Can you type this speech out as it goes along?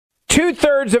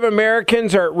2/3 of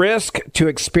Americans are at risk to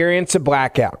experience a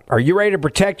blackout. Are you ready to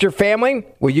protect your family?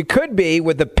 Well, you could be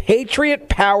with the Patriot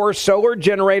Power Solar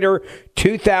Generator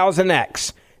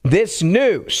 2000X. This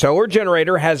new solar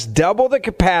generator has double the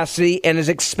capacity and is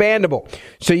expandable,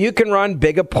 so you can run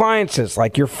big appliances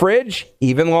like your fridge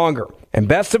even longer. And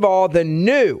best of all, the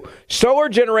new solar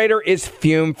generator is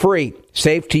fume-free,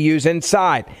 safe to use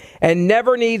inside, and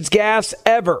never needs gas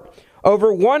ever.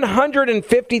 Over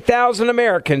 150,000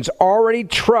 Americans already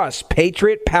trust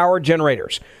Patriot Power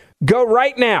Generators. Go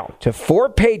right now to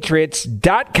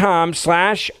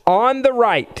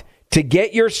 4patriots.com/ontherright to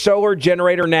get your solar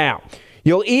generator now.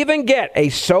 You'll even get a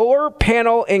solar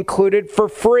panel included for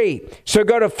free. So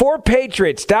go to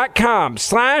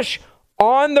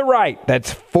 4patriots.com/ontherright.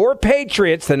 That's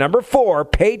 4patriots, the number 4,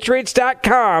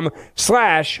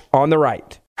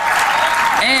 patriots.com/ontherright.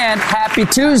 And happy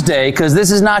Tuesday, because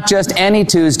this is not just any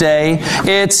Tuesday.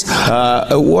 It's...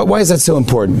 why is that so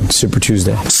important, Super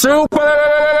Tuesday? Super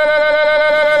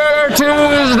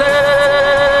Tuesday!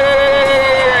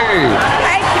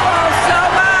 Thank you all so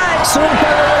much.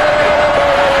 Super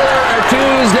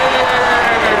Tuesday!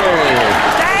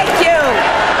 Thank you.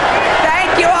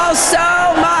 Thank you all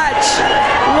so much.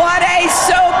 What a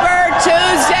Super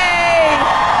Tuesday.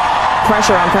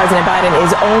 Pressure on President Biden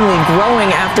is only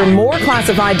growing after more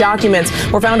classified documents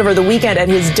were found over the weekend at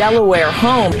his Delaware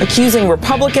home, accusing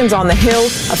Republicans on the Hill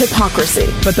of hypocrisy.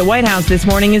 But the White House this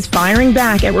morning is firing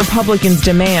back at Republicans'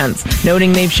 demands,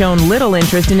 noting they've shown little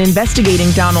interest in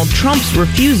investigating Donald Trump's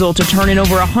refusal to turn in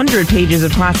over 100 pages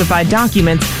of classified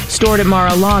documents stored at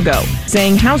Mar-a-Lago,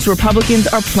 saying House Republicans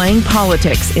are playing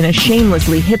politics in a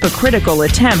shamelessly hypocritical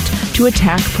attempt to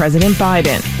attack President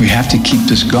Biden. We have to keep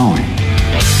this going.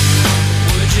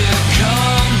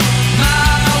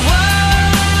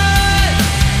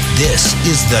 This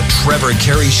is the Trevor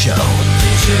Carey Show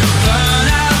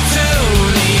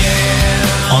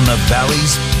on the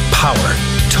Valley's Power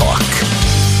Talk.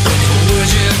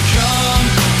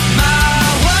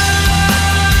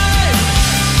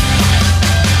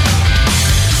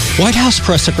 White House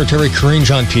Press Secretary Karine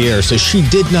Jean-Pierre says she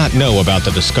did not know about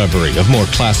the discovery of more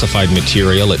classified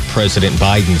material at President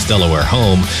Biden's Delaware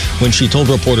home when she told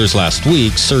reporters last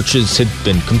week searches had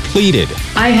been completed.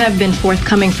 I have been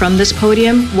forthcoming from this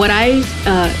podium. What I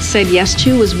said yes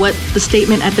to was what the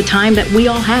statement at the time that we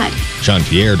all had.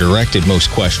 Jean-Pierre directed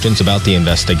most questions about the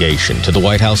investigation to the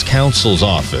White House counsel's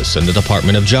office and the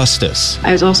Department of Justice.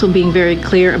 I was also being very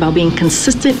clear about being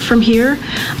consistent from here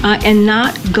and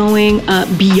not going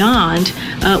beyond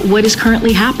what is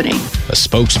currently happening. A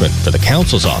spokesman for the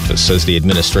counsel's office says the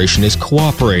administration is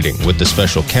cooperating with the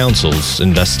special counsel's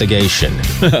investigation.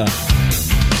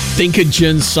 Think of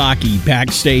Jen Psaki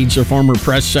backstage, the former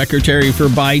press secretary for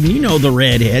Biden. You know the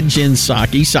redhead, Jen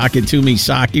Psaki. Sock it to me,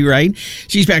 Psaki, right?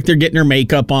 She's back there getting her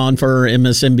makeup on for her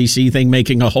MSNBC thing,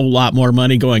 making a whole lot more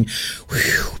money, going,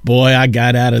 boy, I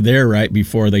got out of there right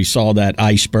before they saw that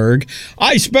iceberg.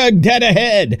 Iceberg dead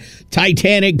ahead.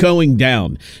 Titanic going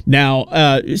down.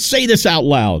 Now, say this out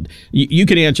loud. You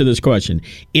can answer this question.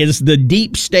 Is the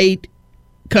deep state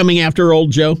coming after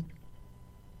old Joe?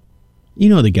 You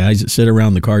know the guys that sit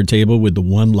around the card table with the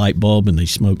one light bulb and they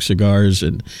smoke cigars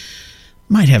and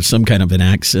might have some kind of an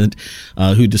accent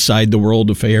who decide the world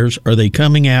affairs. Are they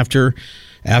coming after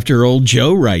old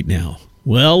Joe right now?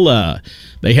 Well,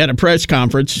 they had a press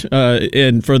conference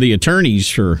and for the attorneys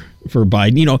for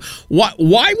Biden. You know,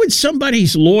 why would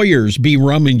somebody's lawyers be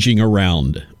rummaging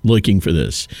around looking for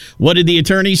this? What did the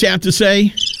attorneys have to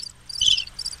say?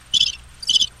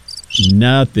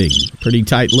 Nothing. Pretty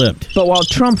tight-lipped. But while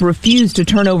Trump refused to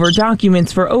turn over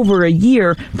documents for over a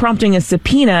year, prompting a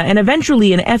subpoena and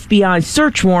eventually an FBI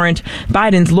search warrant,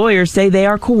 Biden's lawyers say they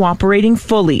are cooperating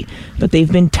fully, but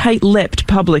they've been tight-lipped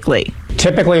publicly.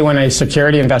 Typically, when a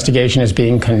security investigation is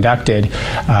being conducted,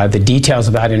 the details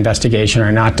of that investigation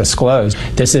are not disclosed.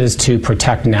 This is to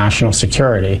protect national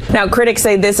security. Now, critics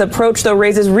say this approach, though,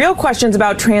 raises real questions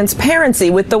about transparency,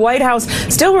 with the White House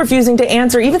still refusing to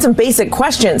answer even some basic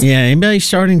questions. Yeah, anybody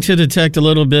starting to detect a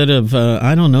little bit of,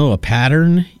 a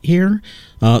pattern here?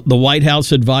 The White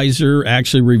House advisor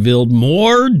actually revealed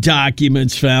more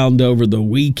documents found over the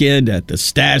weekend at the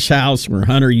stash house where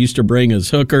Hunter used to bring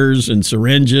his hookers and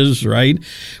syringes, right?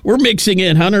 We're mixing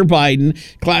in Hunter Biden,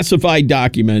 classified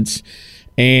documents,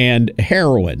 and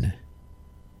heroin.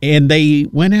 And they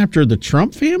went after the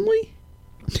Trump family?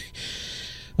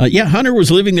 Hunter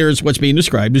was living there as what's being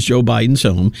described as Joe Biden's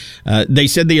home. They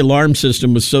said the alarm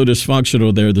system was so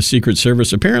dysfunctional there, the Secret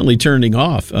Service apparently turned it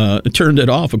off,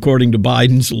 according to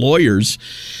Biden's lawyers.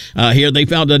 Here they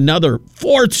found another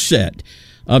fourth set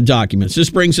of documents. This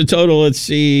brings the total, let's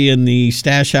see, in the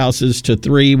stash houses to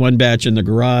 3, 1 batch in the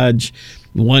garage,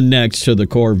 1 next to the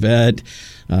Corvette,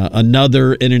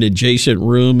 another in an adjacent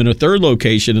room, and a third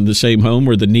location in the same home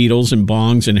where the needles and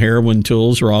bongs and heroin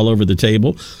tools are all over the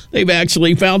table. They've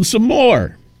actually found some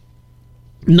more.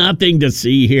 Nothing to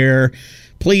see here.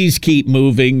 Please keep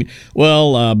moving.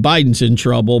 Well, Biden's in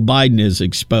trouble. Biden is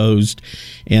exposed.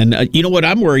 And you know what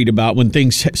I'm worried about when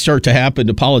things start to happen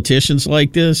to politicians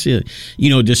like this?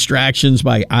 Distractions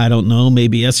by, I don't know,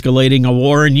 maybe escalating a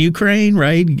war in Ukraine,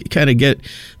 right? Kind of get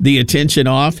the attention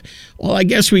off. Well, I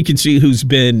guess we can see who's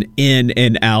been in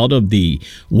and out of the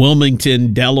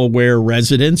Wilmington, Delaware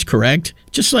residence, correct?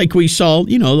 Just like we saw,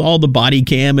 all the body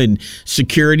cam and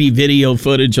security video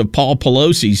footage of Paul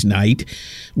Pelosi's night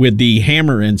with the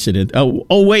hammer incident. Oh,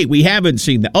 wait, we haven't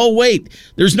seen that. Oh, wait,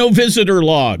 there's no visitor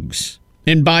logs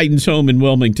in Biden's home in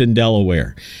Wilmington,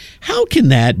 Delaware. How can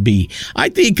that be? I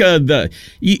think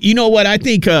you know what? I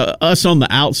think us on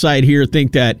the outside here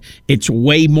think that it's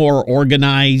way more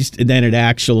organized than it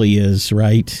actually is,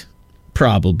 right?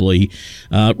 Probably.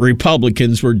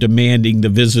 Republicans were demanding the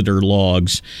visitor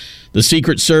logs. The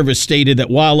Secret Service stated that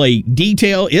while a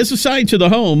detail is assigned to the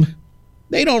home,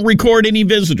 they don't record any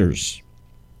visitors.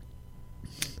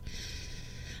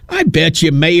 I bet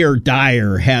you Mayor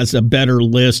Dyer has a better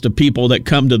list of people that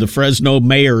come to the Fresno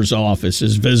mayor's office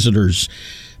as visitors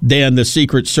than the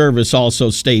Secret Service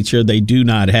also states here they do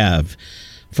not have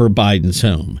for Biden's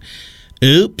home.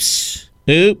 Oops.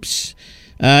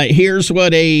 Here's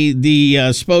what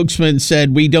the spokesman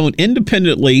said. We don't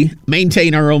independently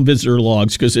maintain our own visitor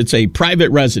logs because it's a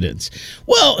private residence.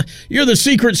 Well, you're the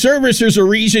Secret Service. There's a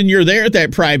reason you're there at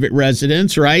that private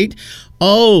residence, right?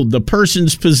 Oh, the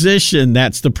person's position,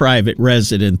 that's the private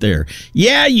resident there.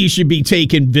 Yeah, you should be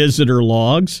taking visitor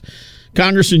logs.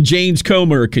 Congressman James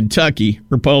Comer of Kentucky,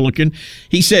 Republican,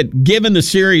 he said, given the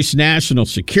serious national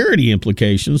security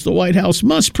implications, the White House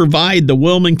must provide the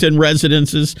Wilmington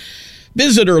residences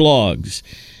visitor logs.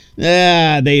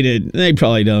 They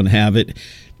probably don't have it.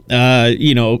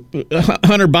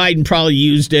 Hunter Biden probably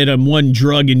used it on one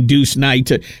drug-induced night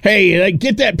to, hey,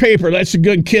 get that paper. That's a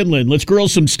good kindling. Let's grill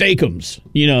some steakums.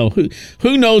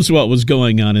 Who knows what was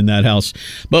going on in that house.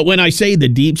 But when I say the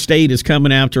deep state is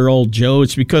coming after old Joe,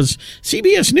 it's because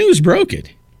CBS News broke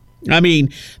it. I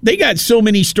mean, they got so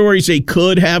many stories they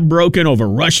could have broken over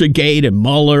Russiagate and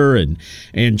Mueller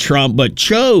and Trump, but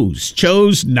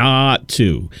chose not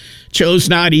to. Chose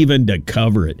not even to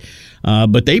cover it.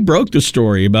 But they broke the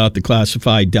story about the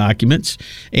classified documents,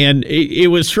 and it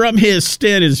was from his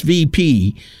stint as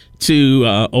VP to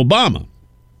Obama.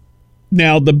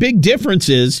 Now, the big difference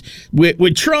is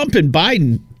with Trump and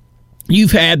Biden,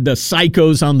 you've had the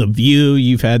psychos on The View.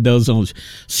 You've had those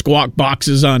squawk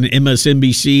boxes on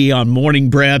MSNBC, on Morning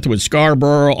Breath with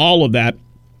Scarborough, all of that,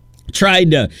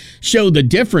 tried to show the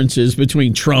differences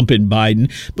between Trump and Biden,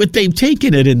 but they've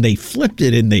taken it and they flipped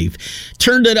it and they've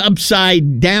turned it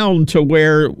upside down to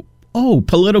where,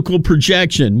 political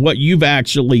projection, what you've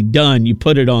actually done, you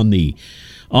put it on the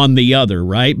other,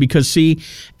 right? Because, see,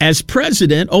 as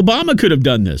president, Obama could have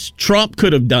done this. Trump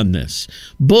could have done this.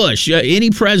 Bush, any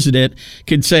president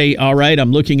could say, all right,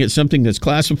 I'm looking at something that's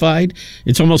classified.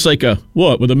 It's almost like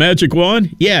with a magic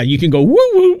wand? Yeah, you can go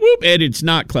whoop, whoop, whoop, and it's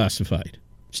not classified.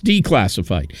 It's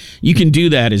declassified. You can do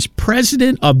that as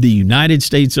president of the United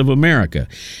States of America.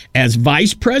 As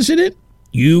vice president,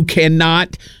 you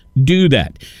cannot do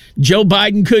that. Joe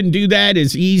Biden couldn't do that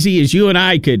as easy as you and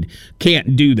I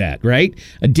can't do that, right?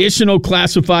 Additional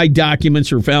classified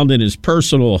documents were found in his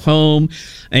personal home.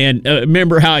 And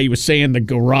remember how he was saying the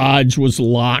garage was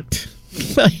locked?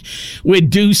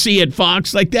 With Ducey at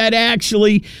Fox, like that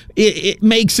actually, it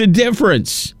makes a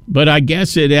difference. But I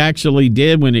guess it actually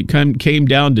did when it came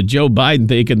down to Joe Biden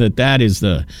thinking that is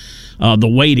the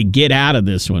way to get out of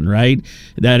this one, right?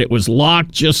 That it was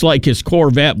locked just like his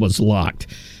Corvette was locked.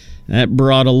 That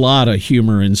brought a lot of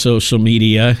humor in social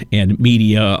media and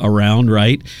media around,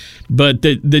 right? But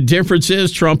the difference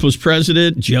is Trump was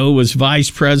president, Joe was vice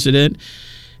president,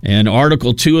 and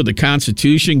Article 2 of the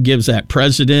Constitution gives that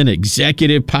president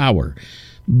executive power.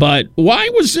 But why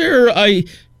was there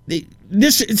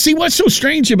see, what's so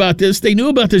strange about this? They knew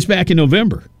about this back in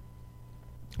November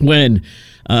when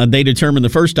they determined the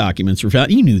first documents were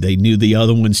found. You knew they knew the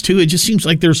other ones, too. It just seems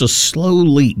like there's a slow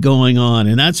leak going on,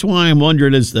 and that's why I'm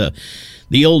wondering, is the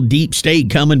old deep state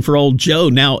coming for old Joe?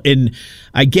 Now, in,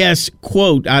 I guess,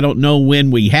 quote, I don't know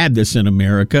when we had this in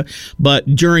America, but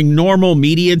during normal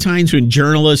media times when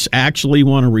journalists actually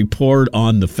want to report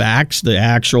on the facts, the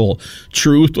actual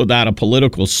truth without a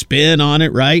political spin on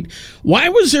it, right? Why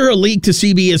was there a leak to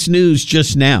CBS News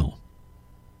just now?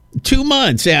 2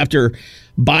 months after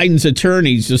Biden's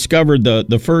attorneys discovered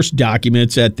the first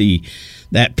documents at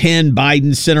that Penn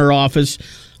Biden Center office.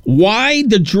 Why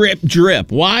the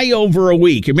drip? Why over a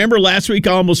week? Remember last week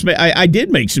I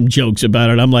did make some jokes about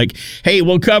it. I'm like, hey,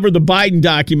 we'll cover the Biden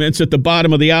documents at the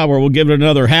bottom of the hour. We'll give it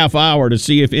another half hour to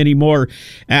see if any more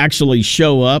actually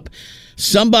show up.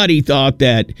 Somebody thought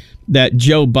that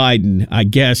Joe Biden, I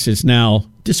guess, is now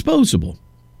disposable.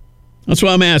 That's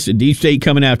why I'm asking. Deep State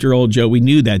coming after old Joe. We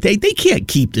knew that. They can't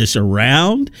keep this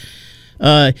around.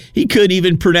 He couldn't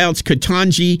even pronounce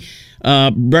Ketanji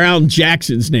Brown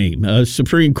Jackson's name,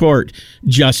 Supreme Court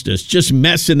Justice. Just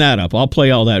messing that up. I'll play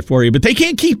all that for you. But they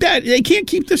can't keep that. They can't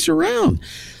keep this around.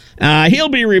 He'll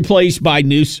be replaced by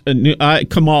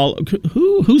Kamala.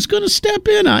 Who's going to step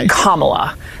in?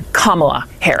 Kamala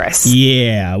Harris.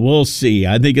 Yeah, we'll see.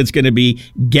 I think it's going to be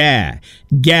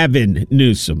Gavin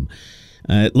Newsom.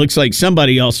 It looks like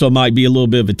somebody also might be a little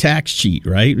bit of a tax cheat,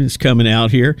 right? It's coming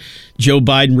out here. Joe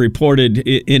Biden reported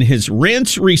in his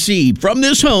rents received from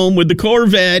this home with the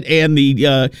Corvette and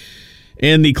the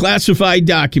classified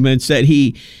documents that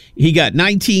he got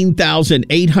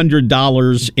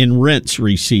 $19,800 in rents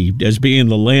received as being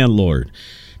the landlord.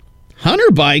 Hunter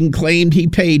Biden claimed he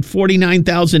paid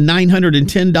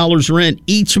 $49,910 rent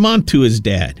each month to his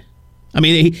dad. I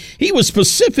mean, he was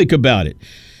specific about it.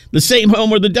 The same home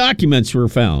where the documents were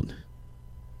found.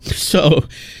 So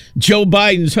Joe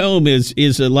Biden's home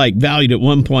is like valued at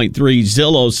 $1.3.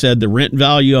 Zillow said the rent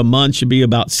value a month should be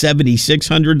about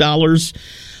 $7,600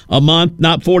 a month,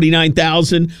 not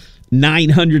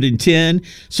 $49,910.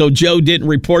 So Joe didn't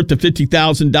report the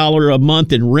 $50,000 a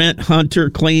month in rent. Hunter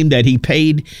claimed that he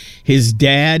paid his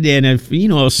dad, and if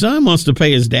a son wants to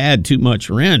pay his dad too much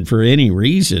rent for any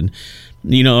reason,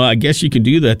 I guess you can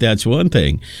do that. That's one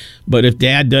thing. But if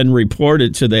dad doesn't report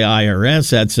it to the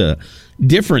IRS, that's a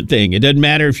different thing. It doesn't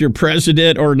matter if you're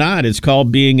president or not. It's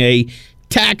called being a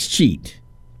tax cheat.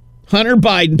 Hunter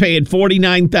Biden paid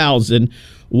 $49,000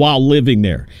 while living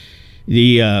there.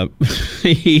 It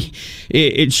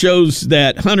shows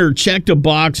that Hunter checked a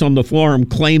box on the form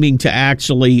claiming to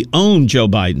actually own Joe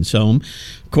Biden's home,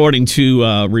 according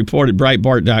to reported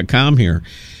Breitbart.com here.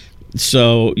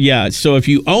 So, so if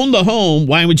you own the home,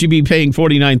 why would you be paying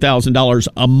 $49,000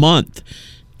 a month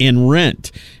in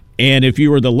rent? And if you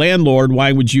were the landlord,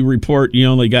 why would you report you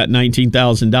only got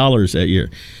 $19,000 that year?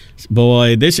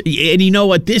 Boy, and you know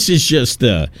what? This is just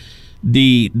the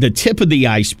tip of the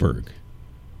iceberg.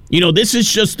 This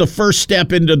is just the first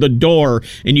step into the door,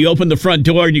 and you open the front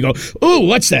door and you go, ooh,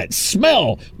 what's that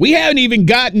smell? We haven't even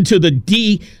gotten to the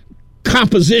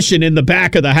decomposition in the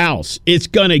back of the house. It's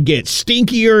going to get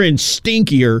stinkier and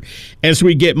stinkier as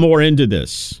we get more into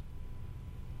this.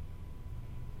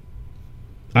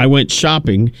 I went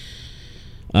shopping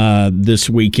this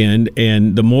weekend,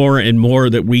 and the more and more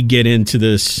that we get into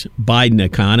this Biden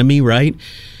economy, right?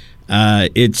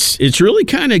 It's really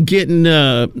kind of getting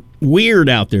weird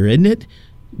out there, isn't it?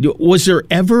 Was there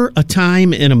ever a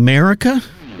time in America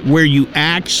where you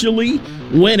actually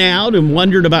went out and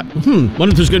wondered about, wonder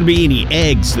if there's going to be any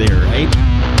eggs there, right?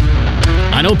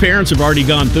 I know parents have already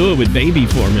gone through it with baby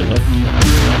formula.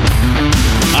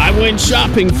 I went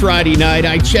shopping Friday night.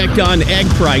 I checked on egg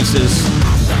prices.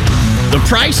 The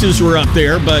prices were up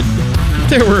there, but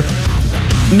there were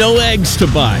no eggs to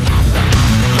buy.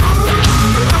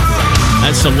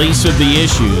 That's the least of the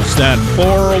issues. That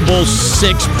horrible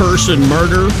 6-person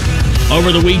murder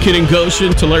over the weekend in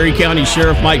Goshen. Tulare County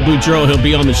Sheriff Mike Boudreaux, he'll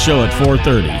be on the show at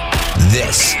 4:30.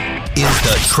 This is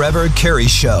the Trevor Carey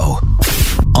Show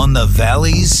on the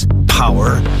Valley's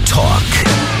Power Talk.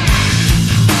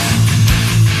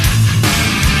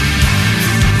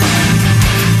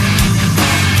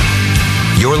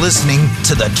 You're listening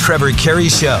to the Trevor Carey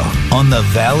Show on the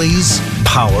Valley's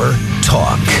Power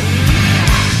Talk.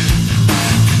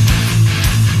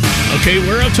 Okay,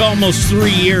 we're up to almost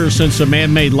 3 years since the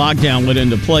man-made lockdown went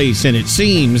into place, and it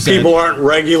seems that people aren't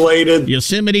regulated.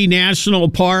 Yosemite National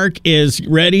Park is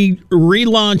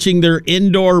relaunching their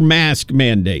indoor mask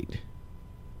mandate.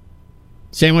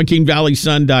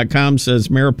 SanJoaquinValleySun.com says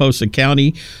Mariposa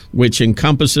County, which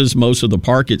encompasses most of the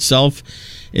park itself,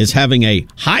 is having a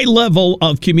high level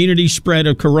of community spread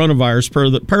of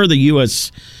coronavirus per the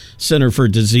U.S. Center for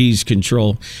Disease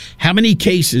Control. How many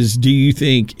cases do you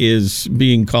think is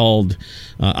being called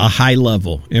a high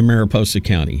level in Mariposa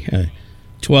County?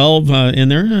 12 in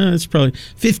there? It's probably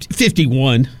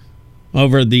 51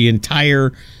 over the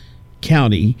entire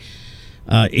county.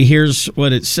 Here's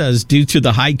what it says. Due to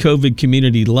the high COVID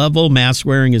community level, mask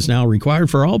wearing is now required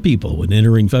for all people when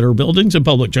entering federal buildings and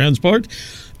public transport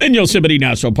in Yosemite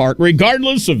National Park,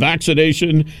 regardless of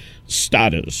vaccination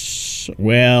status.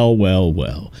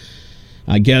 Well.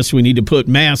 I guess we need to put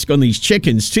masks on these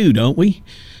chickens too, don't we?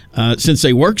 Since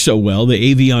they work so well, the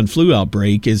avian flu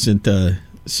outbreak isn't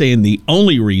saying the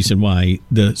only reason why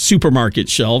the supermarket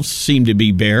shelves seem to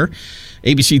be bare.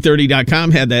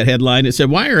 ABC30.com had that headline. It said,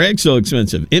 "Why are eggs so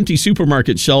expensive? Empty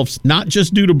supermarket shelves, not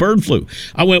just due to bird flu."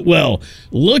 I went, well,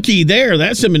 looky there.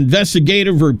 That's some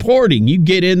investigative reporting. You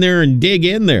get in there and dig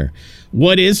in there.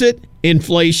 What is it?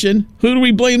 Inflation. Who do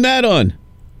we blame that on?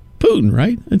 Putin,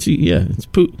 right? It's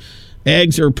Putin.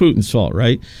 Eggs are Putin's fault,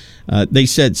 right? They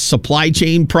said supply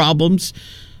chain problems.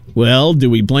 Well, do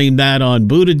we blame that on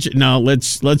Buttigieg? No,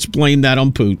 let's blame that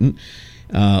on Putin.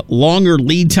 Longer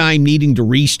lead time needing to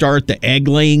restart the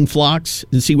egg-laying flocks.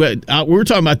 And see, what we were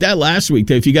talking about that last week.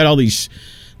 That if you got all these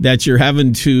that you're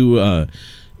having to,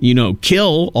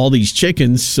 kill all these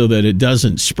chickens so that it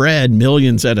doesn't spread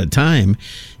millions at a time,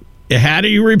 how do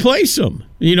you replace them?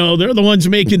 They're the ones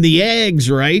making the eggs,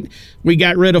 right? We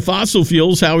got rid of fossil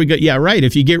fuels. How we got? Yeah, right.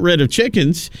 If you get rid of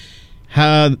chickens,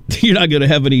 you're not going to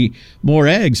have any more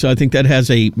eggs. So I think that has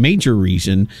a major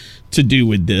reason to do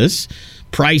with this.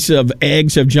 Price of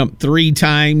eggs have jumped 3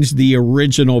 times the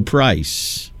original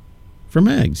price from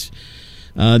eggs.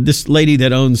 This lady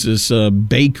that owns this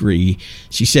bakery,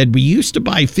 she said, we used to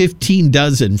buy 15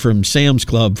 dozen from Sam's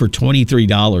Club for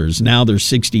 $23. Now they're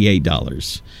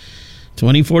 $68.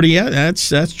 2040, yeah,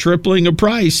 that's tripling a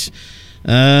price.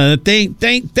 Thank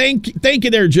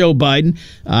you there, Joe Biden.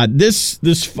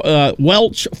 This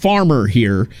Welch farmer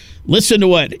here, listen to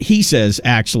what he says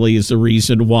actually is the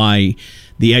reason why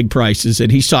the egg prices that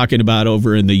he's talking about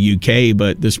over in the UK,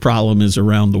 but this problem is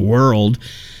around the world.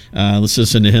 Let's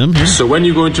listen to him. So when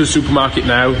you go into a supermarket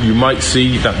now, you might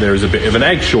see that there is a bit of an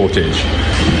egg shortage.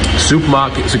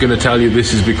 Supermarkets are going to tell you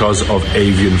this is because of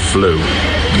avian flu,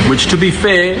 which, to be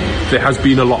fair, there has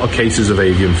been a lot of cases of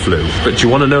avian flu. But do you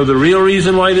want to know the real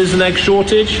reason why there's an egg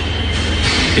shortage?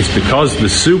 It's because the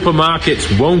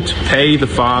supermarkets won't pay the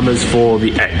farmers for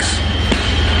the eggs.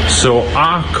 So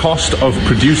our cost of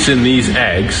producing these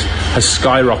eggs has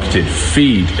skyrocketed.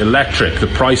 Feed, electric, the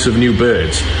price of new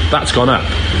birds, that's gone up.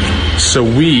 So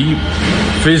we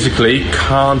physically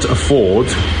can't afford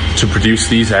to produce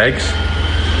these eggs.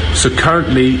 So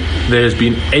currently there's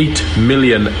been 8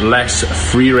 million less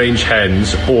free-range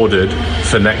hens ordered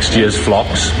for next year's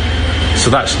flocks. So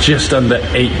that's just under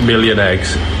 8 million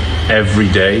eggs every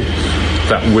day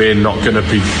that we're not going to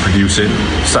be producing.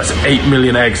 So that's 8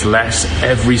 million eggs less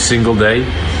every single day.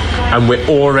 And we're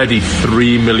already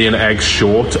 3 million eggs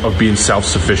short of being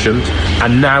self-sufficient.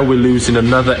 And now we're losing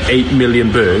another 8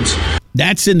 million birds.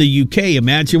 That's in the UK.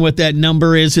 Imagine what that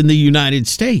number is in the United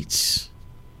States.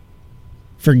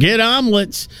 Forget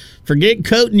omelets. Forget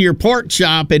coating your pork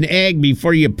chop in egg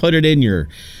before you put it in your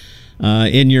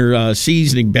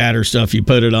seasoning batter stuff you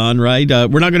put it on, right?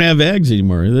 We're not going to have eggs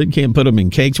anymore. They can't put them in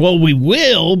cakes. Well, we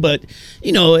will, but,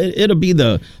 it'll be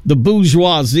the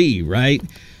bourgeoisie, right?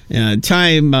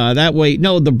 That way.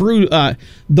 No,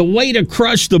 the way to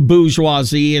crush the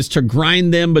bourgeoisie is to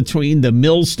grind them between the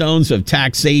millstones of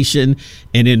taxation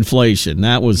and inflation.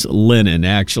 That was Lenin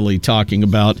actually talking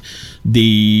about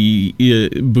the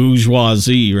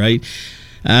bourgeoisie, right?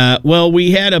 Well,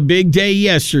 we had a big day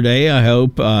yesterday, I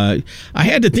hope. I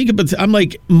had to think about I'm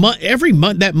like, every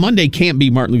month, that Monday can't be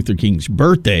Martin Luther King's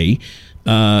birthday.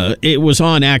 It was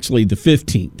on actually the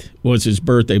 15th was his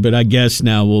birthday, but I guess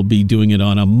now we'll be doing it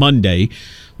on a Monday,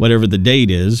 whatever the date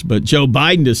is. But Joe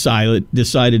Biden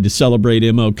decided to celebrate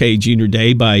MLK Jr.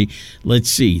 Day by,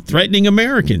 threatening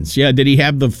Americans. Yeah, did he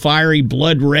have the fiery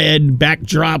blood red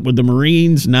backdrop with the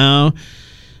Marines? No.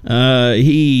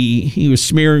 He was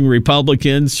smearing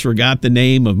Republicans, forgot the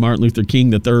name of Martin Luther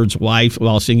King III's wife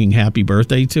while singing happy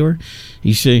birthday to her.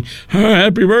 He said,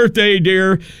 happy birthday,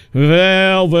 dear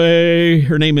Velve.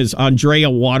 Her name is Andrea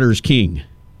Waters King.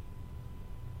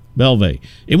 Velve.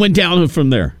 It went downhill from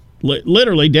there,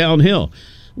 literally downhill.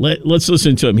 Let's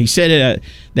listen to him. He said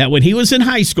that when he was in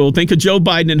high school, think of Joe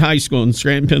Biden in high school in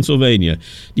Scranton, Pennsylvania.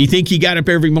 Do you think he got up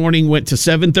every morning, went to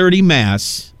 7:30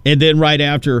 Mass, and then right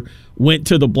after went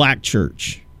to the black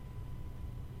church?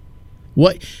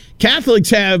 What Catholics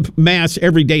have Mass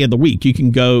every day of the week. You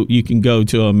can go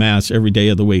to a Mass every day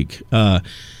of the week.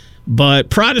 But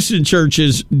Protestant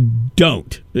churches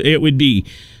don't. It would be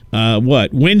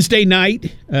Wednesday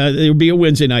night. There would be a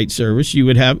Wednesday night service. You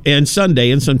would have, and Sunday,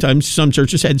 and sometimes some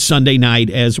churches had Sunday night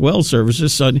as well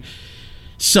services.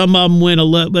 Some of them went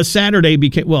a Saturday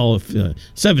became,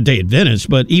 Seventh-day Adventist,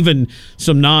 but even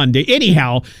some non-day.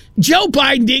 Anyhow, Joe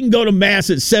Biden didn't go to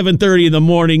Mass at 7:30 in the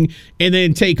morning and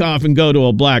then take off and go to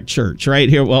a black church, right?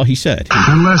 Here, well, he said.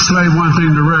 And let's lay one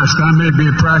thing to rest. I may be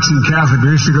a practicing Catholic.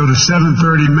 I used to go to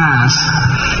 7:30 Mass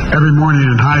every morning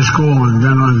in high school and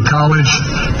then in college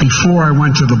before I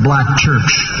went to the black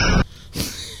church.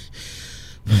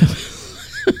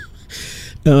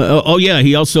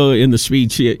 He also, in the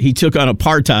speech, he took on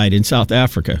apartheid in South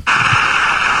Africa.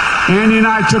 Andy and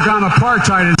I took on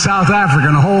apartheid in South Africa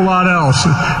and a whole lot else.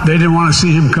 They didn't want to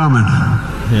see him coming.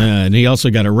 Yeah, and he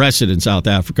also got arrested in South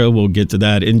Africa. We'll get to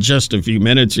that in just a few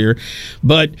minutes here.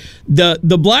 But the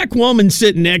black woman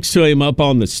sitting next to him up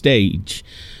on the stage,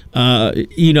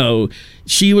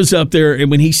 she was up there, and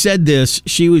when he said this,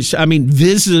 she was,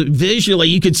 visually,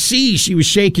 you could see she was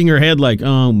shaking her head like,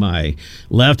 oh my,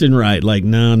 left and right, like,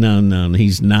 no,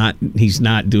 he's not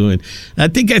doing. I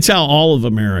think that's how all of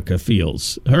America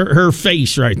feels. Her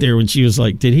face right there when she was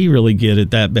like, did he really get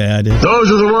it that bad? Those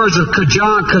are the words of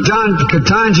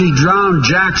Ketanji Brown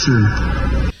Jackson.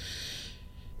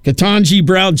 Ketanji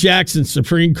Brown Jackson,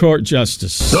 Supreme Court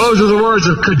Justice. Those are the words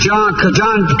of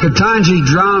Ketanji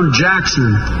Brown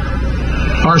Jackson,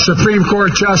 our Supreme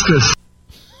Court Justice.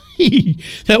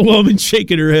 That woman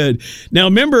shaking her head. Now,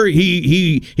 remember,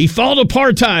 he fought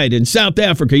apartheid in South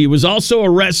Africa. He was also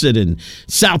arrested in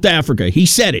South Africa. He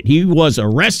said it. He was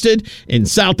arrested in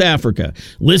South Africa.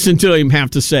 Listen to him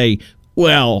have to say,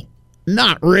 well,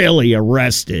 not really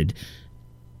arrested.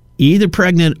 You're either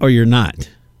pregnant or you're not.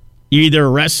 You're either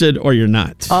arrested or you're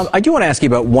not. I do want to ask you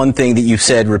about one thing that you've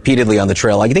said repeatedly on the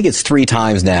trail. I think it's 3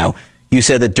 times now. You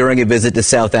said that during a visit to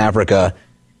South Africa,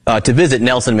 to visit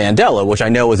Nelson Mandela, which I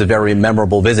know was a very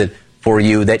memorable visit for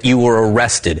you, that you were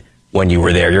arrested when you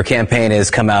were there. Your campaign has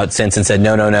come out since and said,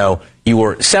 no, you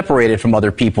were separated from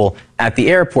other people at the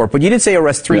airport. But you did say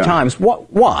arrest 3 times.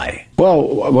 Why?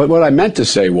 Well, what I meant to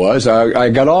say was I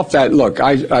got off that. Look,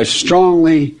 I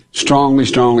strongly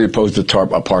opposed to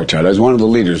apartheid. I was one of the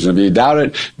leaders. If you doubt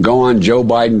it, go on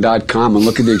JoeBiden.com and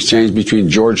look at the exchange between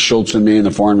George Shultz and me in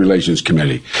the Foreign Relations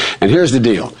Committee. And here's the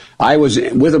deal. I was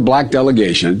with a black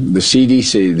delegation, the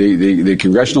CDC, the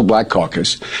Congressional Black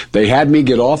Caucus. They had me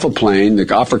get off a plane. The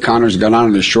Afrikaners got on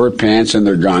in their short pants and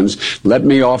their guns, led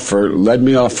me off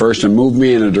first and moved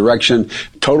me in a direction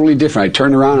totally different. I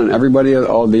turned around and everybody,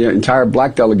 the entire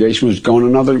black delegation was going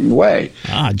another way.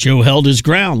 Joe held his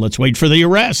ground. Let's wait for the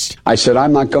arrest. I said,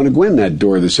 I'm not going to go in that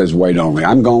door that says white only.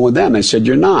 I'm going with them. They said,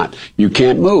 you're not. You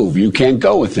can't move. You can't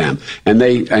go with them. And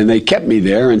they kept me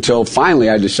there until finally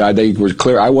I decided they were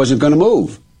clear I wasn't going to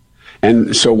move.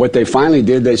 And so what they finally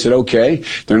did, they said, okay,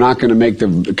 they're not going to make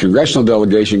the congressional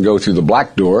delegation go through the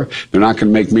black door. They're not going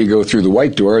to make me go through the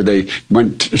white door. They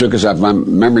took us up, my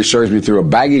memory serves me, through a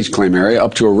baggage claim area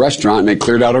up to a restaurant, and they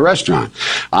cleared out a restaurant.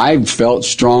 I felt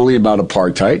strongly about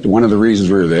apartheid, one of the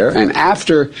reasons we were there. And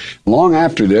long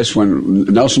after this, when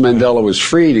Nelson Mandela was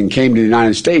freed and came to the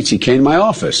United States, he came to my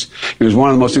office. He was one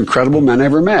of the most incredible men I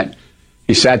ever met.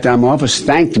 He sat down in my office,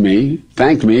 thanked me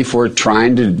for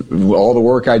trying to do all the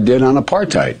work I did on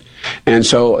apartheid. And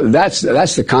so that's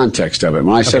the context of it.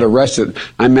 When I said arrested,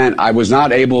 I meant I was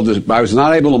not able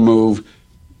to move.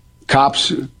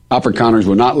 Cops, Afrikaners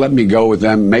would not let me go with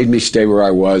them, made me stay where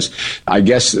I was. I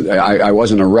guess I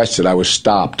wasn't arrested. I was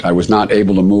stopped. I was not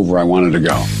able to move where I wanted to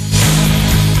go.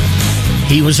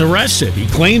 He was arrested. He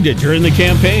claimed it during the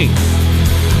campaign,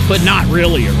 but not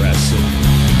really arrested.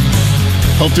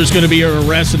 Hope there's going to be an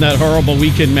arrest in that horrible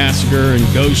weekend massacre in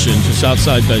Goshen, just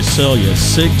outside Visalia.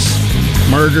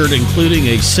 6 murdered, including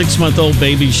a 6-month-old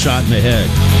baby shot in the head.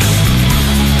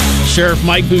 Sheriff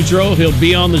Mike Boudreau, he'll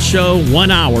be on the show 1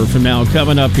 hour from now,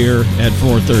 coming up here at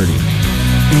 4:30.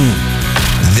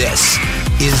 This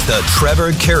is the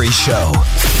Trevor Carey Show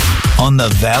on the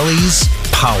Valley's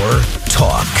Power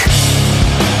Talk.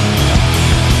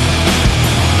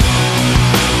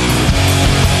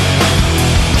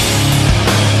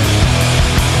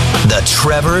 The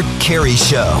Trevor Carey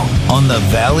Show on the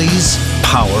Valley's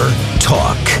Power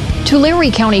Talk. Tulare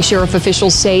County Sheriff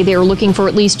officials say they are looking for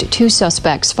at least 2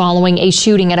 suspects following a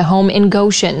shooting at a home in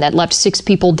Goshen that left 6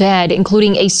 people dead,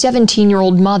 including a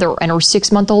 17-year-old mother and her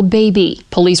 6-month-old baby.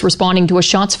 Police responding to a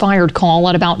shots fired call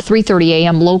at about 3:30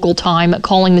 a.m. local time,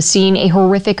 calling the scene a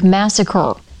horrific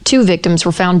massacre. 2 victims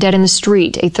were found dead in the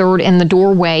street, a third in the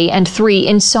doorway, and 3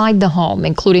 inside the home,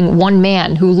 including one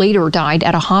man who later died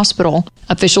at a hospital.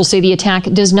 Officials say the attack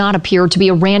does not appear to be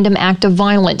a random act of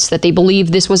violence, that they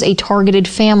believe this was a targeted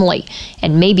family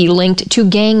and may be linked to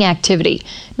gang activity,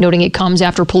 noting it comes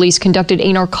after police conducted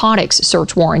a narcotics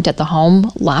search warrant at the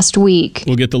home last week.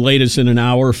 We'll get the latest in an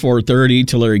hour, 4:30.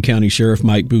 Tulare County Sheriff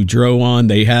Mike Boudreau on.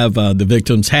 They have the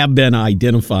victims have been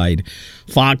identified.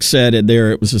 Fox said it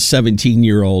there. It was a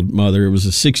 17-year-old mother. It was a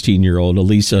 16-year-old,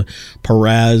 Elisa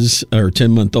Perez, her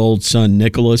 10-month-old son,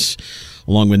 Nicholas,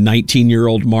 along with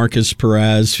 19-year-old Marcus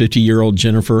Perez, 50-year-old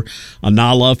Jennifer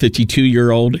Anala,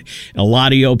 52-year-old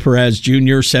Eladio Perez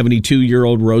Jr.,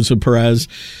 72-year-old Rosa Perez.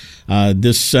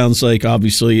 This sounds like,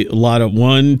 obviously, a lot of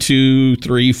 1, 2,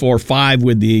 3, 4, 5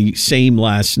 with the same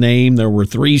last name. There were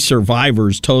 3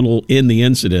 survivors total in the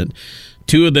incident.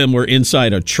 2 of them were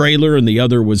inside a trailer, and the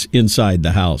other was inside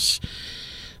the house.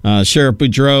 Sheriff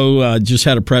Boudreau just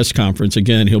had a press conference.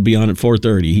 Again, he'll be on at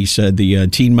 4:30. He said the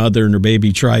teen mother and her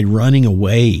baby tried running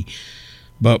away,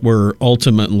 but were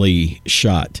ultimately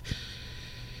shot.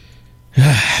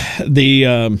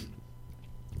 The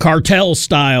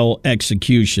cartel-style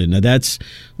execution. Now that's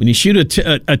when you shoot a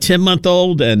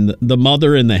 10-month-old and the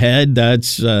mother in the head.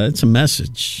 It's a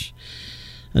message.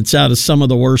 That's out of some of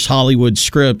the worst Hollywood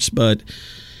scripts, but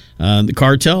the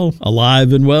cartel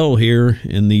alive and well here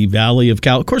in the Valley of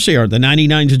Cal. Of course they are. The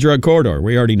 99's a drug corridor.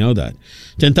 We already know that.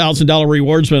 $10,000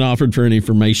 reward's been offered for any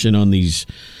information on these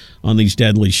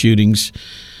deadly shootings.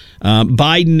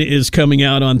 Biden is coming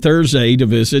out on Thursday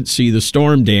to see the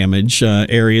storm damage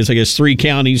areas. I guess 3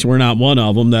 counties were not one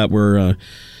of them that were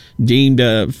deemed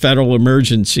a federal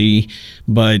emergency,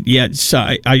 but yet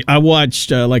I watched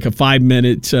like a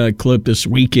 5-minute clip this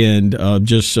weekend of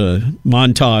just a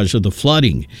montage of the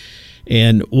flooding.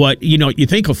 And you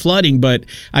think of flooding, but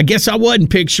I guess I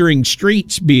wasn't picturing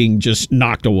streets being just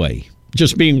knocked away,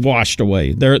 just being washed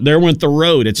away. There went the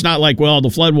road. It's not like, well, the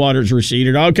floodwaters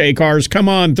receded. Okay, cars, come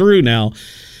on through now.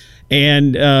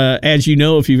 And as you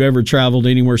know, if you've ever traveled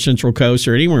anywhere Central Coast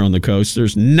or anywhere on the coast,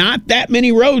 there's not that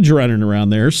many roads running around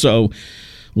there. So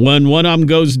when one of them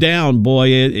goes down, boy,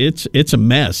 it's a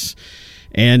mess.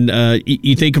 And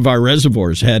you think of our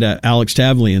reservoirs. Had Alex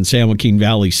Tavley and San Joaquin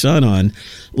Valley Sun on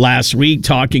last week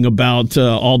talking about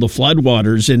all the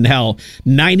floodwaters and how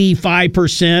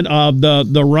 95% of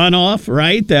the runoff,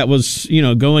 right, that was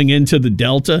going into the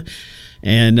Delta,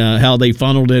 and how they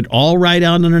funneled it all right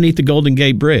out underneath the Golden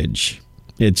Gate Bridge.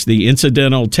 It's the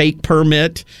incidental take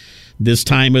permit this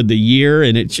time of the year,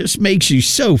 and it just makes you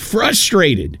so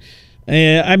frustrated.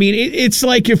 It's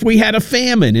like if we had a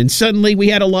famine and suddenly we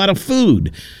had a lot of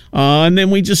food, and then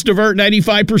we just divert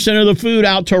 95% of the food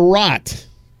out to rot.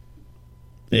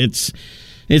 It's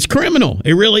criminal.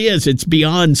 It really is. It's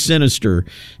beyond sinister.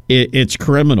 It's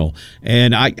criminal.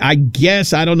 And I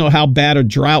guess I don't know how bad a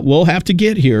drought we'll have to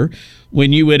get here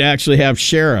when you would actually have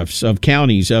sheriffs of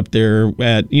counties up there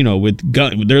at, with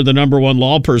gun. They're the number one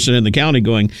law person in the county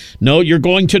going, no, you're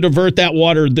going to divert that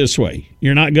water this way.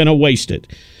 You're not going to waste it.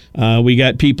 We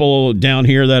got people down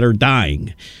here that are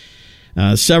dying.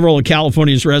 Several of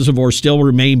California's reservoirs still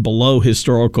remain below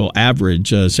historical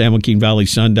average.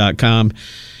 SanJoaquinValleySun.com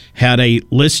had a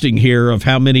listing here of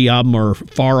how many of them are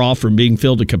far off from being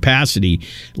filled to capacity.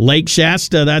 Lake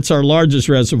Shasta, that's our largest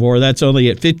reservoir. That's only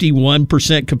at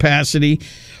 51% capacity.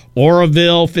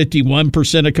 Oroville,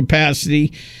 51% of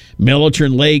capacity.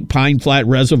 Millerton Lake, Pine Flat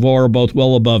Reservoir are both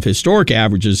well above historic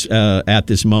averages at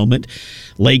this moment.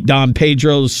 Lake Don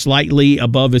Pedro slightly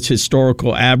above its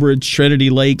historical average. Trinity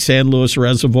Lake, San Luis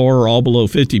Reservoir are all below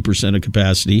 50% of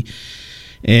capacity.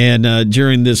 And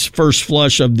during this first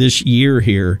flush of this year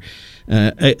here,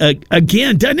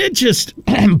 again, doesn't it just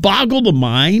boggle the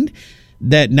mind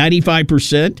that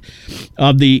 95%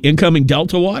 of the incoming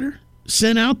Delta water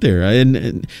sent out there,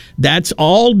 and that's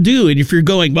all due. And if you're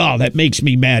going, well, that makes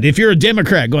me mad. If you're a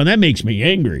Democrat going, that makes me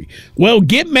angry. Well,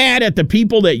 get mad at the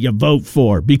people that you vote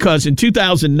for, because in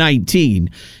 2019,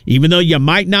 even though you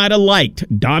might not have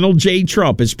liked Donald J.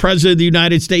 Trump as president of the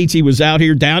United States, he was out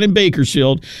here down in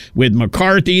Bakersfield with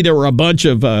McCarthy. There were a bunch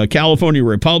of California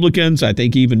Republicans. I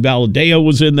think even Valadao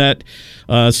was in that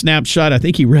snapshot. I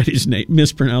think he read his name,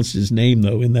 mispronounced his name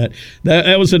though. In that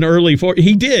was an early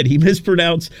he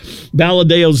mispronounced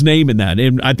Valadao's name in that,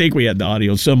 and I think we had the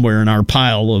audio somewhere in our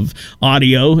pile of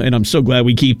audio, and I'm so glad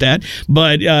we keep that.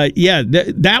 But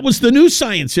that was the new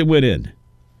science it went in.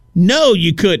 No,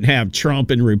 you couldn't have Trump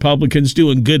and Republicans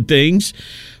doing good things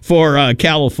for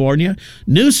California.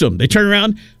 Newsom, they turned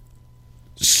around,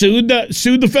 sued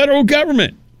the federal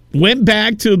government. Went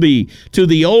back to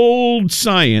the old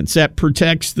science that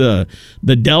protects the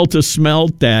Delta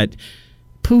smelt that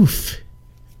poof,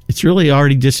 it's really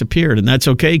already disappeared, and that's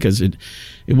okay because it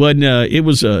wasn't. It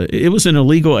was an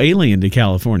illegal alien to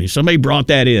California. Somebody brought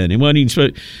that in. It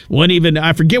wasn't even.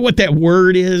 I forget what that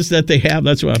word is that they have.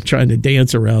 That's why I'm trying to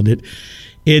dance around it.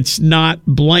 It's not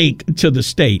blank to the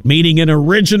state, meaning an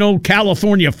original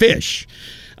California fish.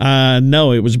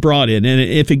 No, it was brought in, and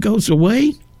if it goes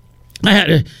away,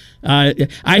 I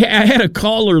had a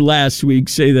caller last week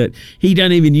say that he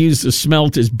doesn't even use the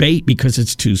smelt as bait because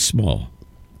it's too small.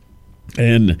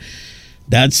 And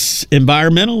that's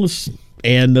environmentalists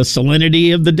and the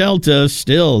salinity of the Delta.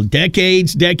 Still,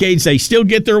 decades, they still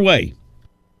get their way.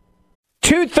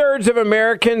 2/3 of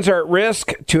Americans are at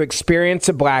risk to experience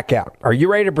a blackout. Are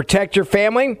you ready to protect your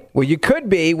family? Well, you could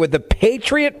be with the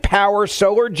Patriot Power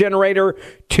Solar Generator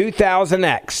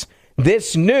 2000X.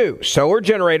 This new solar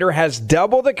generator has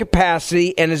double the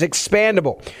capacity and is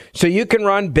expandable, so you can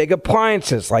run big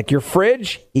appliances like your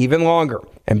fridge even longer.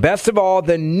 And best of all,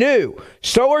 the new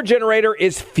solar generator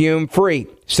is fume-free,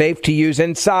 safe to use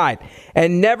inside,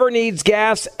 and never needs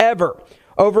gas ever.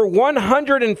 Over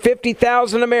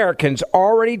 150,000 Americans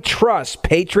already trust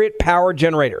Patriot Power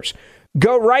Generators.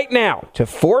 Go right now to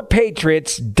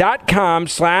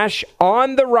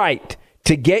 4patriots.com/ontherright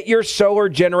to get your solar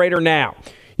generator now.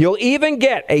 You'll even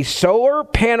get a solar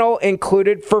panel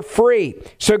included for free.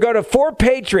 So go to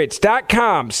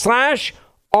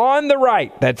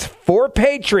 4patriots.com/ontherright. That's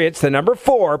 4patriots, the number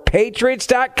 4,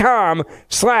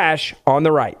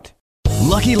 patriots.com/ontherright.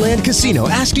 Lucky Land Casino,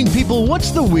 asking people, what's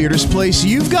the weirdest place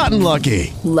you've gotten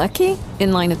lucky? Lucky?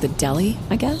 In line at the deli,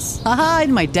 I guess? Aha,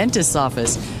 in my dentist's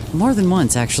office. More than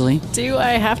once, actually. Do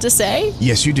I have to say?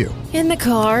 Yes, you do. In the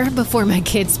car before my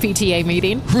kids' PTA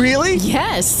meeting. Really?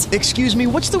 Yes. Excuse me,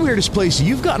 what's the weirdest place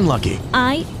you've gotten lucky?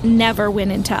 I never win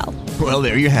and tell. Well,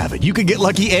 there you have it. You can get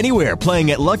lucky anywhere,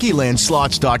 playing at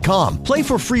LuckyLandSlots.com. Play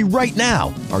for free right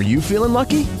now. Are you feeling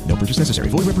lucky? No purchase necessary.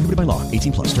 Void where prohibited by law.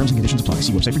 18+. Terms and conditions apply.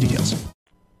 See website for details.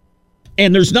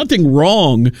 And there's nothing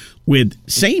wrong with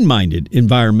sane-minded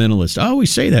environmentalists. I always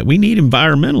say that. We need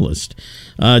environmentalists.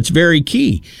 It's very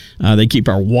key. They keep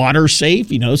our water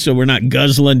safe, so we're not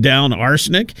guzzling down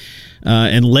arsenic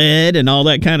and lead and all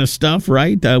that kind of stuff,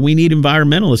 right? We need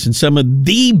environmentalists. And some of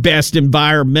the best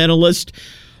environmentalists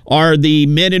are the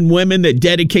men and women that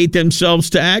dedicate themselves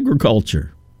to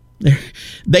agriculture.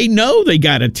 They know they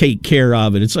got to take care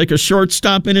of it. It's like a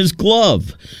shortstop in his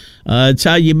glove. It's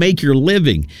how you make your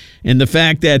living. And the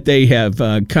fact that they have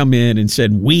come in and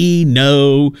said, we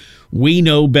know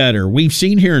better. We've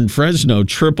seen here in Fresno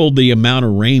triple the amount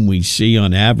of rain we see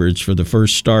on average for the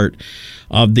first start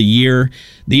of the year.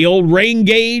 The old rain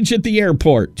gauge at the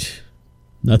airport.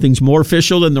 Nothing's more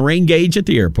official than the rain gauge at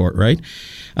the airport, right?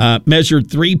 Measured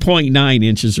 3.9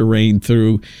 inches of rain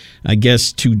through, I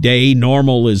guess, today.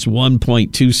 Normal is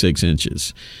 1.26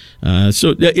 inches.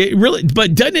 So it really,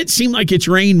 but doesn't it seem like it's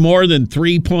rained more than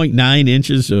 3.9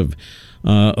 inches of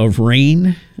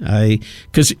rain?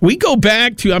 Because we go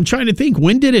back to, I'm trying to think,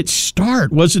 when did it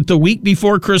start? Was it the week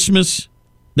before Christmas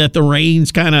that the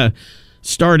rains kind of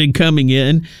started coming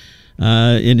in?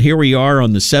 And here we are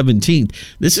on the 17th.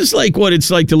 This is like what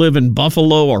it's like to live in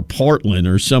Buffalo or Portland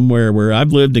or somewhere where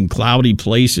I've lived in cloudy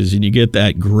places and you get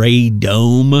that gray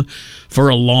dome for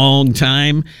a long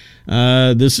time.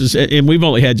 This is, and we've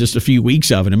only had just a few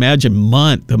weeks of it. Imagine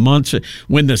the months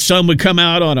when the sun would come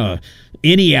out on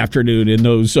any afternoon in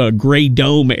those gray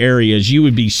dome areas. You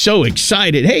would be so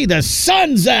excited. Hey, the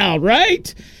sun's out,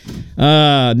 right?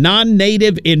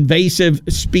 Non-native invasive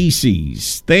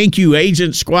species. Thank you,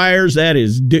 Agent Squires.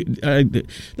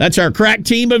 That's our crack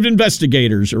team of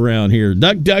investigators around here.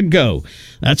 Duck, duck, go.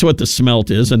 That's what the smelt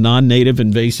is, a non-native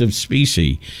invasive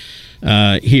species.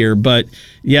 Here, but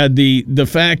yeah, the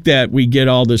fact that we get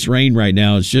all this rain right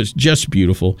now is just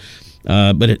beautiful,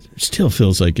 but it still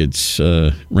feels like it's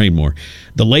rain more.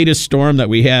 The latest storm that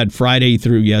we had Friday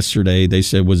through yesterday, they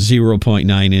said was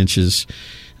 0.9 inches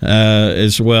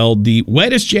as well. The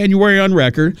wettest January on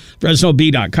record,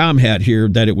 FresnoBee.com had here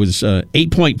that it was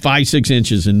 8.56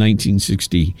 inches in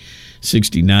 1969.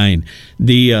 I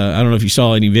don't know if you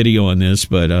saw any video on this,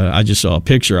 but I just saw a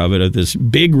picture of it, of this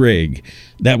big rig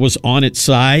that was on its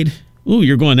side. Ooh,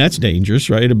 you're going, that's dangerous,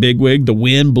 right? A big rig, the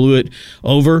wind blew it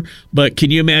over. But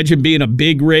can you imagine being a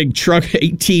big rig truck,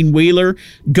 18-wheeler,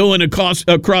 going across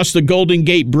the Golden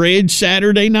Gate Bridge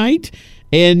Saturday night,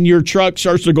 and your truck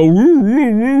starts to go woo,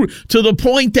 woo, woo, to the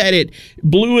point that it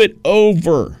blew it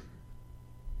over.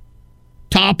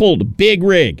 Toppled, big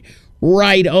rig.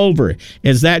 Right over.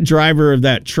 As that driver of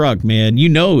that truck, man,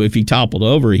 if he toppled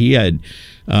over, he had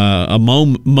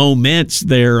moments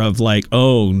there of like,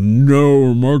 oh no,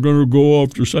 am I going to go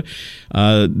off the side?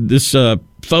 This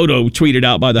photo tweeted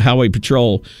out by the Highway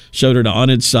Patrol showed it on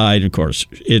its side. Of course,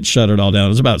 it shut it all down. It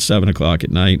was about 7 o'clock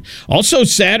at night. Also,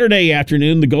 Saturday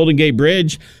afternoon, the Golden Gate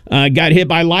Bridge got hit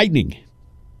by lightning.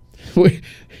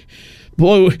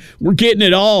 Boy, we're getting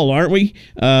it all, aren't we?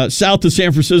 South of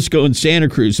San Francisco and Santa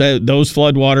Cruz, those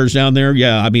floodwaters down there.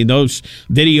 Yeah, I mean, those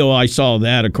video, I saw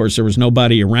that. Of course, there was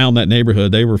nobody around that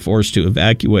neighborhood. They were forced to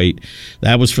evacuate.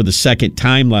 That was for the second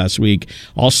time last week.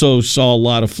 Also saw a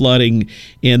lot of flooding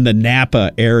in the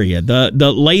Napa area.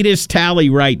 The latest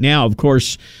tally right now, of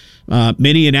course,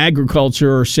 many in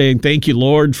agriculture are saying, thank you,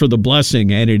 Lord, for the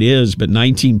blessing, and it is, but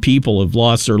 19 people have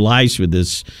lost their lives with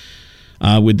this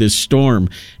storm.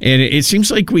 And it seems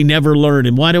like we never learn.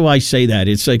 And why do I say that?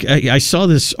 It's like I saw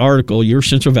this article,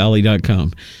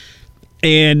 yourcentralvalley.com,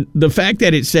 and the fact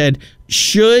that it said,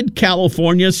 should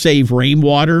California save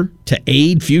rainwater to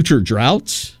aid future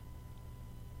droughts?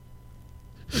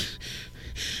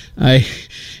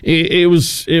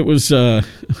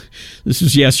 This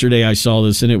was yesterday I saw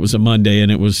this, and it was a Monday,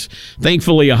 and it was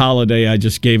thankfully a holiday. I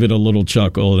just gave it a little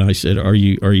chuckle, and I said, are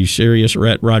you serious,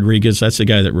 Rhett Rodriguez? That's the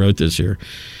guy that wrote this here.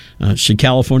 Should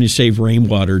California save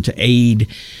rainwater to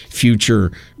aid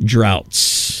future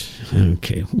droughts?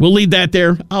 Okay, we'll leave that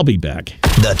there. I'll be back.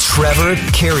 The Trevor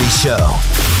Carey Show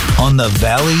on the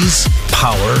Valley's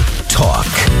Power Talk.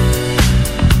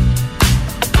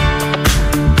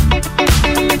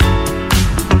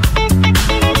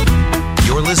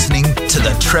 Listening to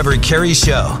the Trevor Carey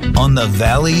Show on the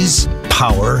Valley's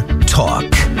Power Talk.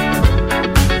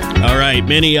 All right,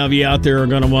 many of you out there are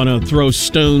going to want to throw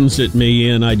stones at me,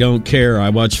 and I don't care. I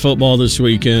watched football this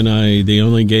weekend. The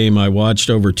only game I watched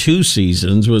over 2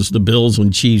 seasons was the Bills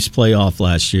and Chiefs playoff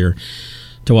last year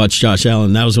to watch Josh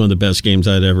Allen. That was one of the best games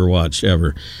I'd ever watched,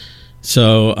 ever.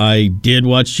 So I did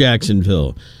watch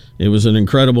Jacksonville. It was an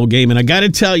incredible game, and I got to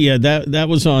tell you, that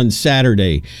was on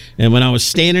Saturday. And when I was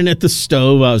standing at the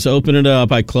stove, I was opening it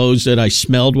up, I closed it, I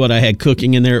smelled what I had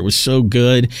cooking in there. It was so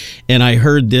good, and I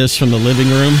heard this from the living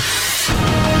room.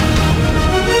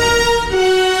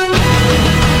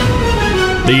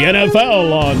 The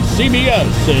NFL on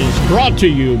CBS is brought to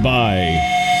you by...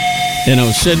 And I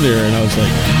was sitting there, and I was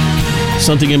like,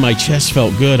 something in my chest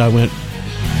felt good. I went,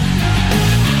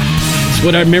 it's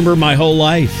what I remember my whole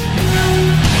life.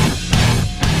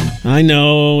 I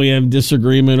know we have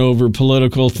disagreement over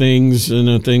political things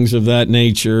and things of that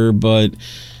nature, but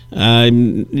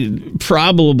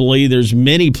probably there's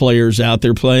many players out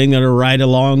there playing that are right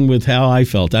along with how I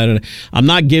felt. I'm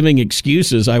not giving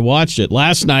excuses. I watched it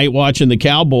last night, watching the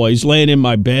Cowboys, laying in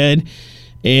my bed,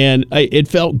 and it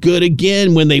felt good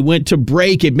again when they went to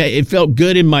break. It felt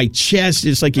good in my chest.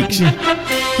 It's like,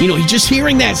 just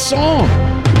hearing that song.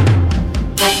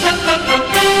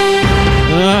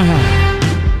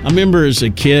 I remember as a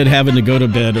kid having to go to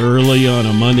bed early on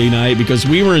a Monday night because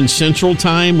we were in Central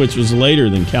Time, which was later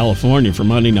than California for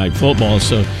Monday Night Football.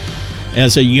 So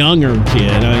as a younger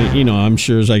kid, I'm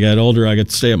sure as I got older, I got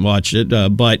to stay up and watch it.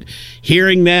 But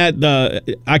hearing that,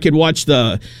 I could watch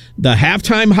the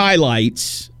halftime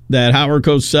highlights that Howard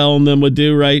Cosell and them would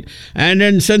do, right? And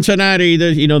then Cincinnati,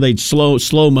 they'd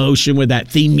slow motion with that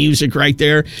theme music right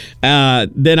there.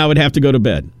 Then I would have to go to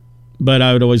bed. But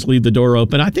I would always leave the door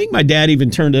open. I think my dad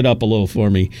even turned it up a little for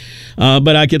me.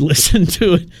 But I could listen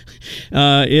to it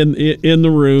in the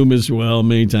room as well.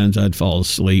 Many times I'd fall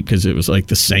asleep because it was like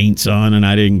the Saints on and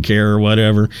I didn't care or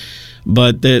whatever.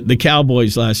 But the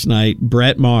Cowboys last night,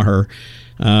 Brett Maher,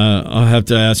 I'll have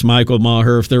to ask Michael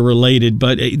Maher if they're related,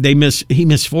 but he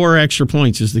missed 4 extra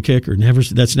points as the kicker.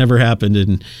 That's never happened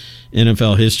in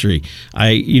NFL history.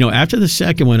 After the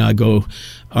second one, I go,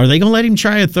 are they going to let him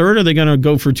try a third, or are they going to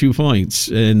go for 2 points?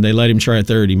 And they let him try a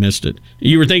third. He missed it.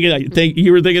 You were thinking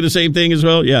the same thing as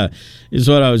well? Yeah, is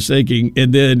what I was thinking.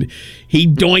 And then he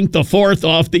doinked the 4th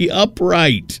off the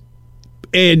upright.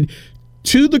 And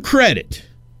to the credit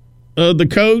of the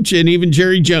coach and even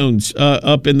Jerry Jones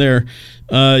up in there,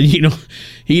 he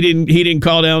didn't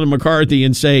call down to McCarthy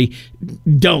and say,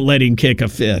 don't let him kick a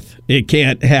 5th. It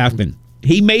can't happen.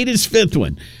 He made his 5th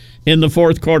one in the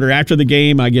 4th quarter. After the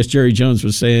game, I guess Jerry Jones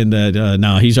was saying that,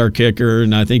 no, he's our kicker,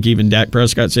 and I think even Dak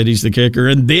Prescott said he's the kicker.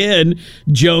 And then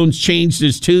Jones changed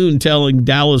his tune, telling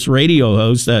Dallas radio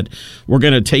hosts that we're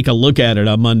going to take a look at it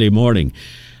on Monday morning.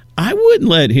 I wouldn't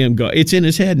let him go. It's in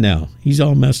his head now. He's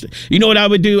all messed up. You know what I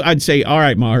would do? I'd say, all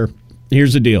right, Maher,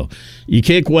 here's the deal. You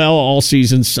kick well all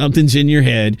season. Something's in your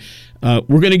head.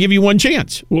 We're going to give you one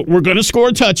chance. We're going to score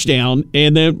a touchdown,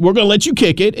 and then we're going to let you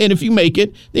kick it. And if you make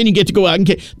it, then you get to go out and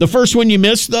kick. The first one you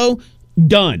miss, though,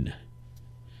 done.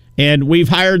 And we've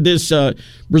hired this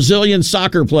Brazilian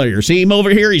soccer player. See him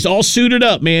over here? He's all suited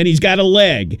up, man. He's got a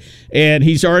leg. And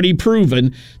he's already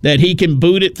proven that he can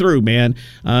boot it through, man.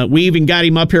 We even got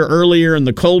him up here earlier in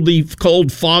the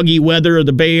cold, foggy weather of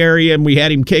the Bay Area, and we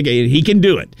had him kick it. He can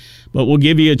do it, but we'll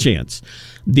give you a chance.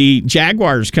 The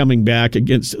Jaguars coming back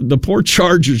against the poor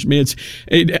Chargers, man.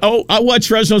 I watched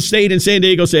Fresno State and San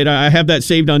Diego State. I have that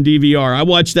saved on DVR. I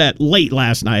watched that late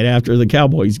last night after the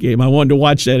Cowboys game. I wanted to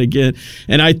watch that again,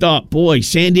 and I thought, boy,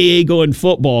 San Diego in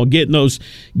football,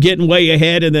 getting way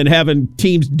ahead and then having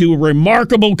teams do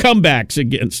remarkable comebacks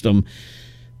against them.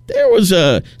 There was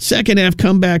a second-half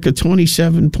comeback of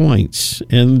 27 points,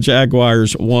 and the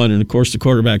Jaguars won. And, of course, the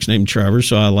quarterback's named Trevor,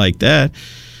 so I like that.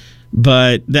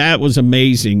 But that was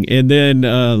amazing. And then,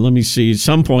 let me see, at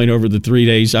some point over the 3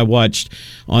 days, I watched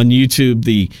on YouTube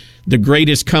the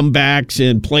greatest comebacks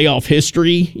in playoff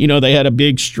history. You know, they had a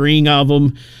big string of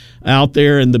them out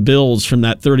there, and the Bills from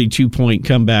that 32-point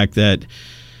comeback that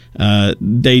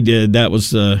they did. That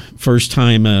was the first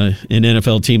time an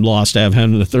NFL team lost to have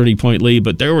having a 30-point lead,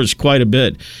 but there was quite a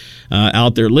bit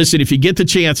out there. Listen, if you get the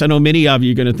chance, I know many of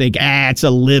you are going to think, it's a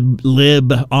lib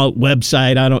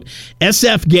website.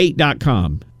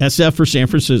 sfgate.com. SF for San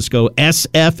Francisco.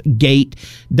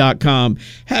 sfgate.com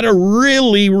had a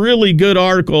really, really good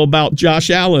article about Josh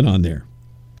Allen on there.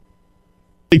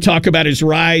 They talk about his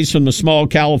rise from the small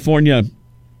California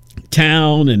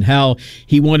town and how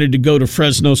he wanted to go to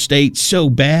Fresno State so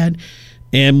bad.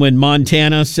 And when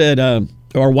Montana said,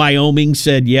 or Wyoming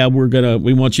said,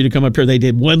 we want you to come up here, they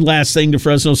did one last thing to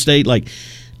Fresno State, like,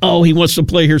 he wants to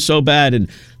play here so bad, and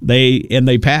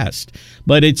they passed.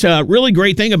 But it's a really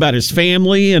great thing about his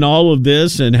family and all of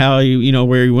this, and how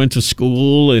where he went to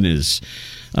school, and his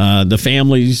the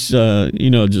family's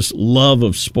just love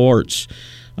of sports,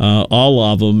 all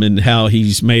of them, and how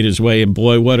he's made his way. And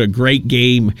boy, what a great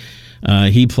game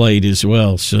he played as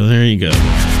well. So there you go.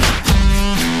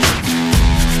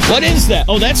 What is that?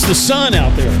 Oh, that's the sun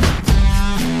out there.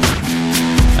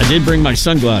 I did bring my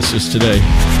sunglasses today.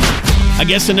 I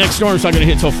guess the next storm's not going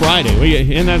to hit till Friday.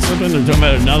 Isn't that something? They're talking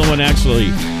about another one actually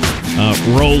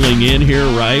rolling in here,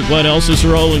 right? What else is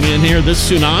rolling in here? This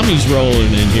tsunami's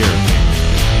rolling in here.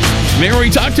 Remember, we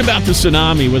talked about the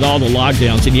tsunami with all the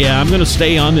lockdowns, and I'm going to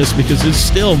stay on this because it's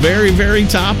still very, very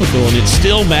topical, and it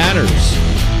still matters.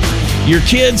 Your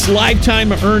kid's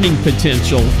lifetime earning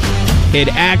potential had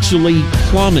actually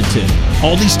plummeted.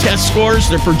 All these test scores,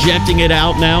 they're projecting it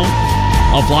out now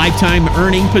of lifetime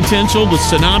earning potential. The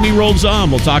tsunami rolls on.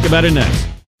 We'll talk about it next.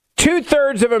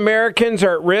 2/3 of Americans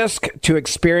are at risk to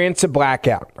experience a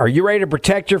blackout. Are you ready to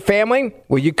protect your family?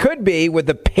 Well, you could be with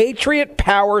the Patriot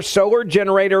Power Solar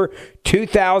Generator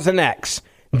 2000X.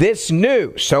 This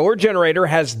new solar generator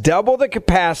has double the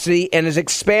capacity and is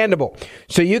expandable,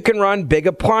 so you can run big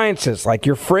appliances like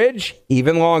your fridge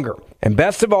even longer. And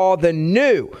best of all, the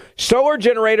new solar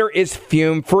generator is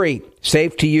fume-free,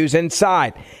 safe to use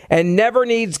inside, and never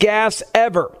needs gas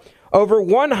ever. Over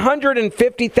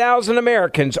 150,000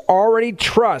 Americans already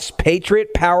trust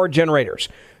Patriot Power Generators.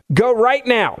 Go right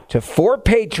now to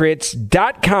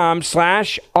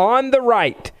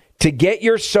 4patriots.com/ontherright to get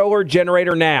your solar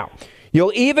generator now.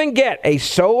 You'll even get a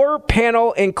solar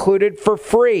panel included for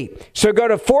free. So go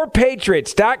to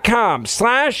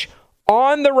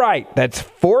 4patriots.com/ontherright. That's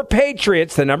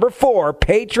 4patriots, the number 4,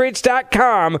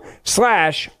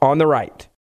 patriots.com/ontherright.